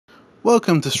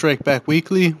Welcome to Strike Back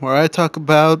Weekly, where I talk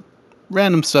about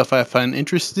random stuff I find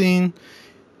interesting.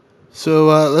 So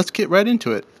let's get right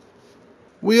into it.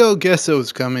 We all guessed it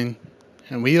was coming,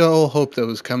 and we all hoped it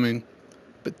was coming.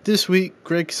 But this week,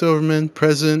 Greg Silverman,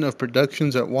 president of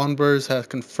productions at Warner Bros., has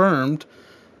confirmed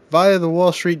via the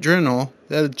Wall Street Journal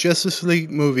that a Justice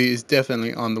League movie is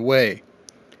definitely on the way,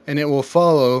 and it will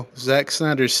follow Zack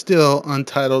Snyder's still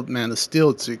untitled Man of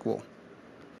Steel sequel.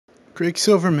 Greg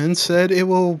Silverman said it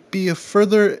will be a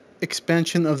further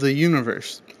expansion of the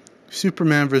universe.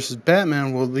 Superman vs.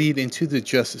 Batman will lead into the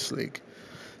Justice League.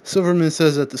 Silverman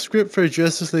says that the script for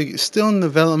Justice League is still in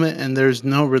development and there's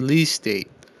no release date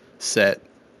set,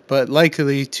 but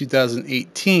likely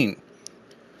 2018.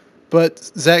 But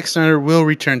Zack Snyder will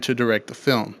return to direct the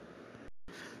film.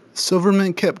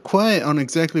 Silverman kept quiet on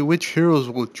exactly which heroes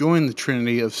will join the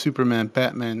trinity of Superman,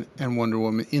 Batman, and Wonder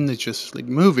Woman in the Justice League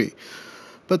movie.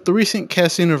 But the recent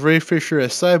casting of Ray Fisher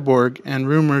as Cyborg and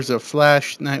rumors of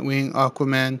Flash, Nightwing,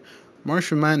 Aquaman,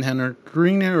 Martian Manhunter,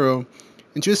 Green Arrow,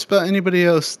 and just about anybody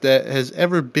else that has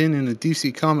ever been in a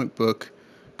DC comic book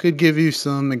could give you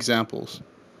some examples.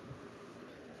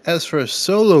 As for a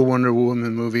solo Wonder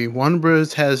Woman movie, Warner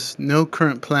Bros. Has no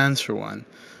current plans for one,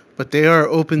 but they are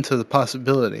open to the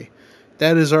possibility.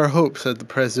 That is our hope, said the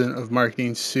president of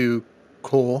marketing, Sue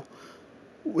Cole.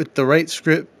 With the right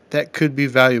script, that could be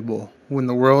valuable when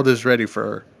the world is ready for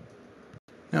her.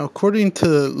 Now, according to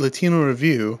Latino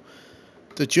Review,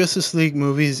 the Justice League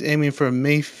movie is aiming for a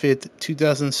May 5th,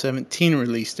 2017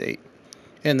 release date,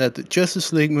 and that the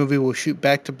Justice League movie will shoot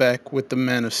back-to-back with the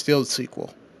Man of Steel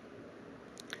sequel.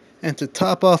 And to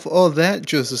top off all that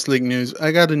Justice League news,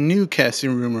 I got a new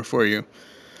casting rumor for you.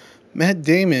 Matt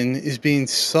Damon is being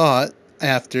sought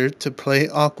after to play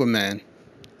Aquaman.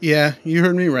 Yeah, you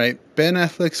heard me right. Ben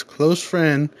Affleck's close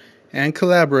friend and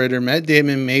collaborator Matt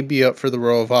Damon may be up for the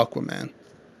role of Aquaman.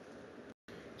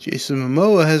 Jason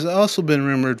Momoa has also been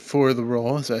rumored for the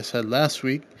role, as I said last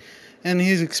week, and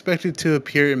he's expected to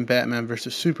appear in Batman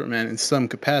vs. Superman in some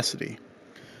capacity.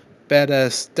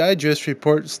 Badass Digest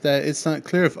reports that it's not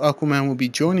clear if Aquaman will be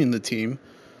joining the team,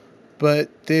 but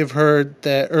they've heard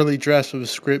that early drafts of the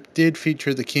script did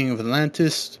feature the King of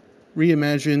Atlantis,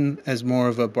 reimagined as more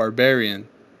of a barbarian.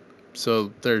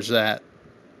 So there's that.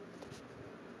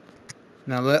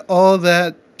 Now let all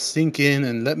that sink in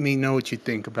and let me know what you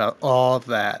think about all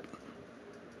that.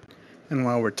 And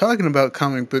while we're talking about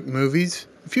comic book movies,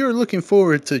 if you're looking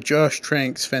forward to Josh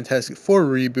Trank's Fantastic Four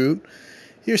reboot,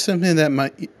 here's something that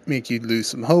might make you lose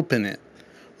some hope in it.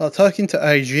 While talking to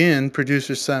IGN,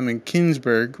 producer Simon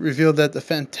Kingsburg revealed that the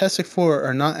Fantastic Four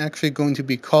are not actually going to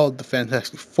be called the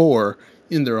Fantastic Four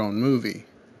in their own movie.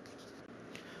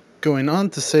 Going on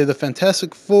to say the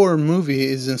Fantastic Four movie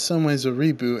is in some ways a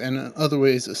reboot and in other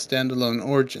ways a standalone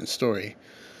origin story.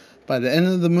 By the end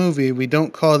of the movie, we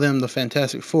don't call them the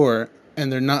Fantastic Four,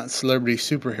 and they're not celebrity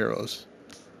superheroes.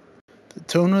 The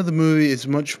tone of the movie is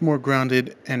much more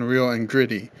grounded and real and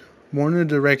gritty, more in the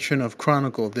direction of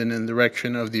Chronicle than in the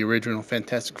direction of the original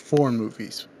Fantastic Four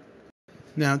movies.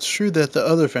 Now, it's true that the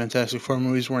other Fantastic Four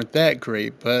movies weren't that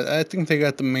great, but I think they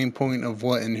got the main point of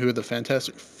what and who the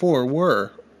Fantastic Four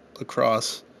were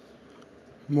across,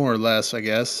 more or less, I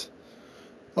guess.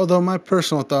 Although my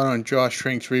personal thought on Josh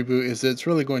Trank's reboot is that it's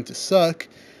really going to suck,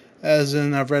 as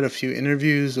in I've read a few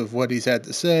interviews of what he's had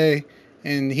to say,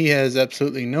 and he has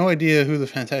absolutely no idea who the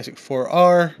Fantastic Four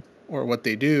are, or what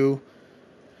they do,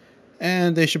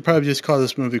 and they should probably just call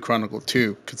this movie Chronicle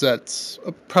 2, because that's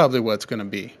probably what it's going to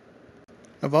be.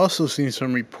 I've also seen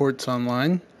some reports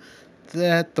online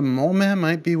that the Mole Man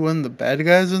might be one of the bad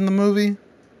guys in the movie,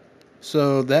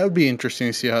 so that would be interesting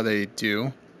to see how they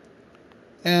do.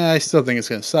 And I still think it's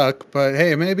going to suck, but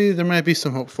hey, maybe there might be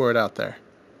some hope for it out there.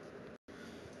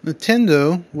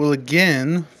 Nintendo will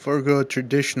again forgo a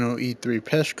traditional E3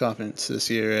 press conference this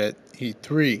year at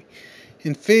E3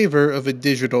 in favor of a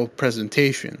digital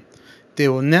presentation. They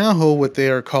will now hold what they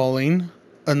are calling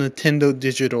a Nintendo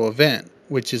Digital Event,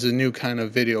 which is a new kind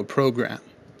of video program.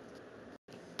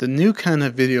 The new kind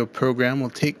of video program will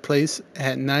take place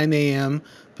at 9 a.m.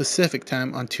 Pacific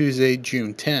Time on Tuesday,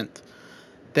 June 10th.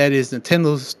 That is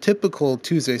Nintendo's typical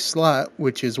Tuesday slot,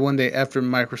 which is one day after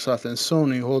Microsoft and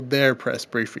Sony hold their press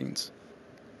briefings.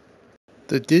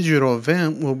 The digital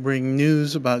event will bring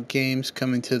news about games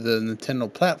coming to the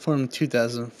Nintendo platform in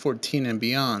 2014 and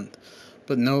beyond,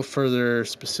 but no further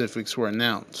specifics were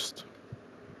announced.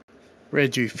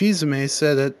 Reggie Fils-Aimé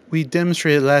said that we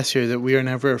demonstrated last year that we are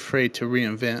never afraid to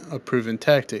reinvent a proven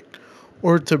tactic,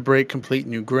 or to break complete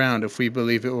new ground if we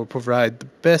believe it will provide the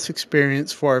best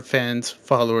experience for our fans,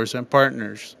 followers, and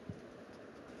partners.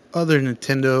 Other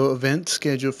Nintendo events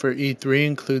scheduled for E3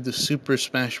 include the Super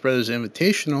Smash Bros.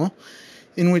 Invitational,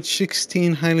 in which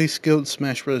 16 highly skilled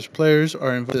Smash Bros. Players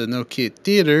are invited to the Nokia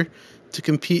Theater to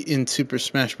compete in Super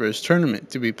Smash Bros. Tournament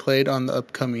to be played on the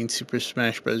upcoming Super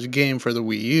Smash Bros. Game for the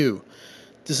Wii U.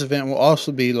 This event will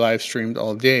also be live streamed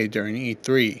all day during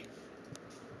E3.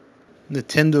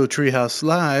 Nintendo Treehouse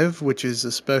Live, which is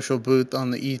a special booth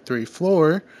on the E3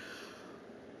 floor,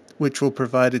 which will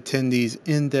provide attendees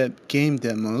in-depth game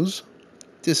demos.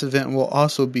 This event will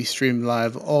also be streamed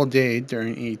live all day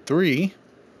during E3.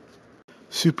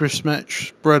 Super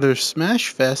Smash Bros. Smash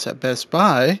Fest at Best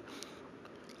Buy.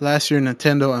 Last year,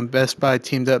 Nintendo and Best Buy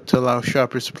teamed up to allow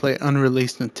shoppers to play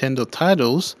unreleased Nintendo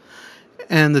titles,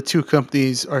 and the two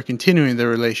companies are continuing their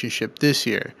relationship this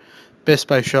year. Best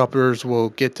Buy shoppers will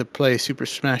get to play Super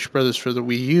Smash Bros. For the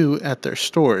Wii U at their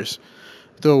stores,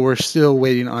 though we're still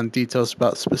waiting on details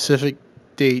about specific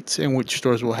dates and which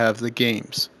stores will have the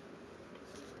games.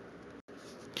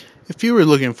 If you were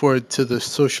looking forward to the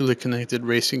socially connected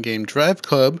racing game Drive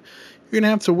Club, you're going to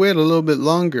have to wait a little bit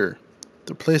longer.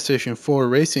 The PlayStation 4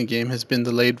 racing game has been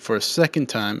delayed for a second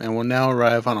time and will now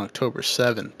arrive on October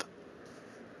 7th.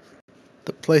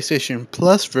 The PlayStation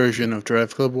Plus version of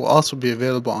Drive Club will also be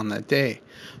available on that day,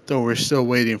 though we're still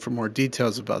waiting for more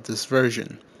details about this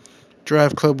version.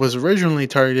 Drive Club was originally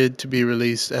targeted to be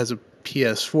released as a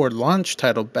PS4 launch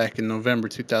title back in November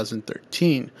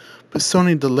 2013, but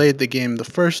Sony delayed the game the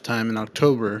first time in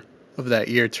October of that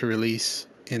year to release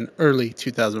in early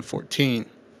 2014.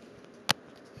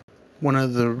 One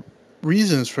of the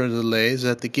reasons for the delay is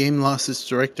that the game lost its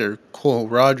director, Cole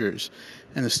Rogers,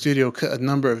 and the studio cut a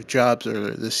number of jobs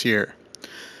earlier this year.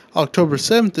 October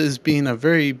 7th is being a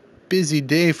very busy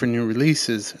day for new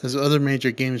releases, as other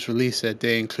major games released that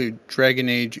day include Dragon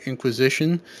Age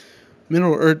Inquisition,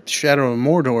 Middle-earth Shadow of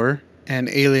Mordor, and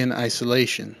Alien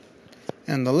Isolation.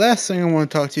 And the last thing I want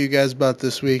to talk to you guys about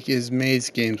this week is Maze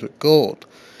Games with Gold.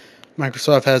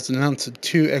 Microsoft has announced the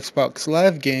 2 Xbox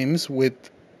Live games with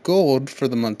Gold for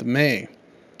the month of May.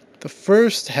 The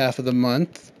first half of the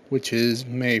month, which is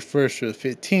May 1st through the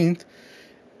 15th,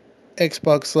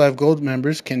 Xbox Live Gold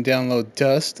members can download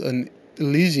Dust, an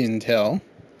Elysian Tale.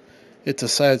 It's a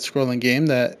side-scrolling game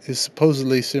that is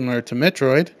supposedly similar to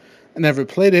Metroid. I never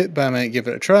played it, but I might give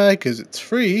it a try because it's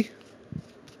free.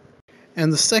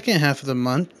 And the second half of the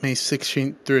month, May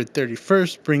 16th through the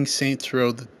 31st, brings Saints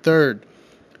Row the 3rd.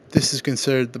 This is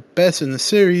considered the best in the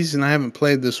series, and I haven't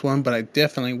played this one, but I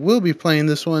definitely will be playing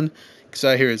this one because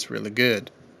I hear it's really good.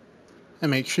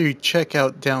 And make sure you check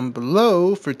out down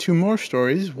below for 2 more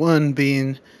stories, one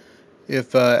being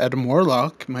if Adam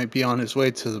Warlock might be on his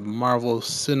way to the Marvel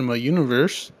Cinema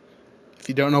Universe. If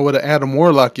you don't know what an Adam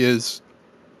Warlock is,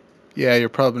 yeah, you're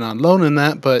probably not alone in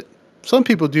that, but some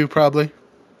people do probably.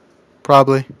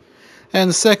 And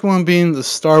the second one being the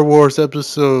Star Wars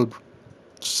Episode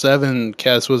 7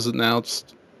 cast was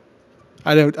announced.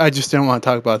 I just didn't want to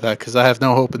talk about that because I have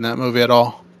no hope in that movie at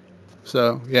all.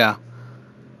 So, yeah.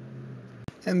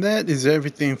 And that is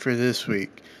everything for this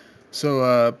week.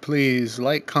 So please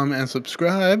like, comment, and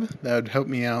subscribe. That would help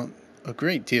me out a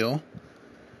great deal.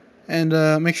 And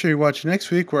make sure you watch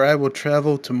next week where I will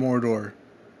travel to Mordor.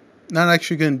 Not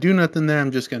actually going to do nothing there.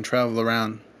 I'm just going to travel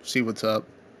around, see what's up.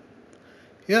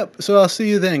 Yep, so I'll see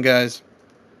you then, guys.